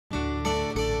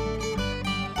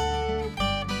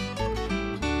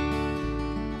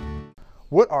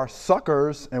What are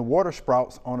suckers and water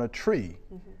sprouts on a tree?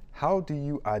 How do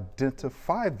you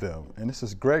identify them? And this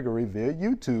is Gregory via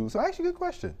YouTube. So actually, good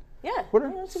question. Yeah. What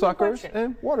are suckers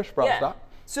and water sprouts, Doc?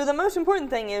 So the most important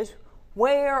thing is,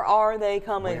 where are they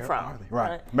coming from? Are they?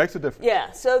 Right. Makes a difference.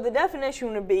 Yeah. So the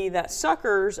definition would be that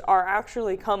suckers are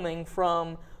actually coming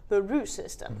from the root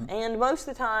system. And most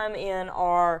of the time in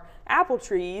our apple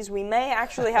trees, we may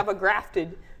actually have a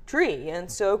grafted tree. And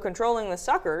so controlling the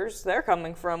suckers, they're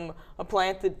coming from a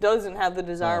plant that doesn't have the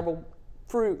desirable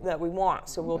fruit that we want.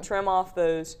 So we'll trim off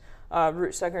those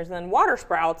root suckers. And then water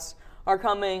sprouts are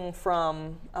coming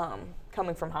from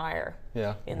higher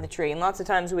in the tree. And lots of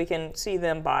times we can see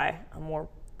them by a more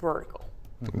vertical.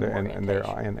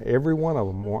 And every one of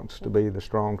them wants to be the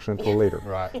strong central leader.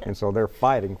 Right. And so they're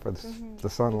fighting for the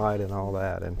sunlight and all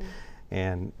that.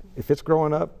 And if it's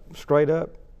growing up straight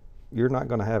up, you're not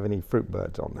going to have any fruit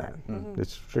buds on that.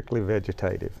 It's strictly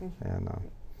vegetative.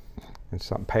 And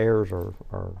some pears are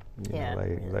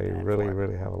they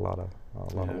really have a lot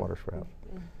of water sprouts.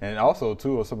 And also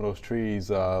too, some of those trees,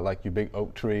 like your big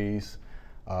oak trees,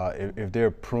 if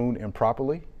they're pruned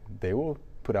improperly, they will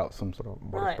put out some sort of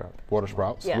water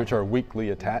sprouts, which are weakly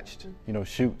attached,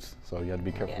 shoots. So you have to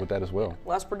be careful with that as well.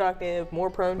 Less productive, more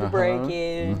prone to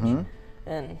breakage,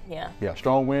 and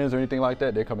strong winds or anything like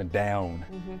that, they're coming down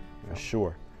for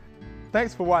sure.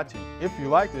 Thanks for watching. If you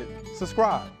liked it,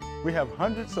 subscribe. We have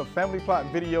hundreds of family plot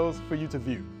videos for you to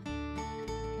view.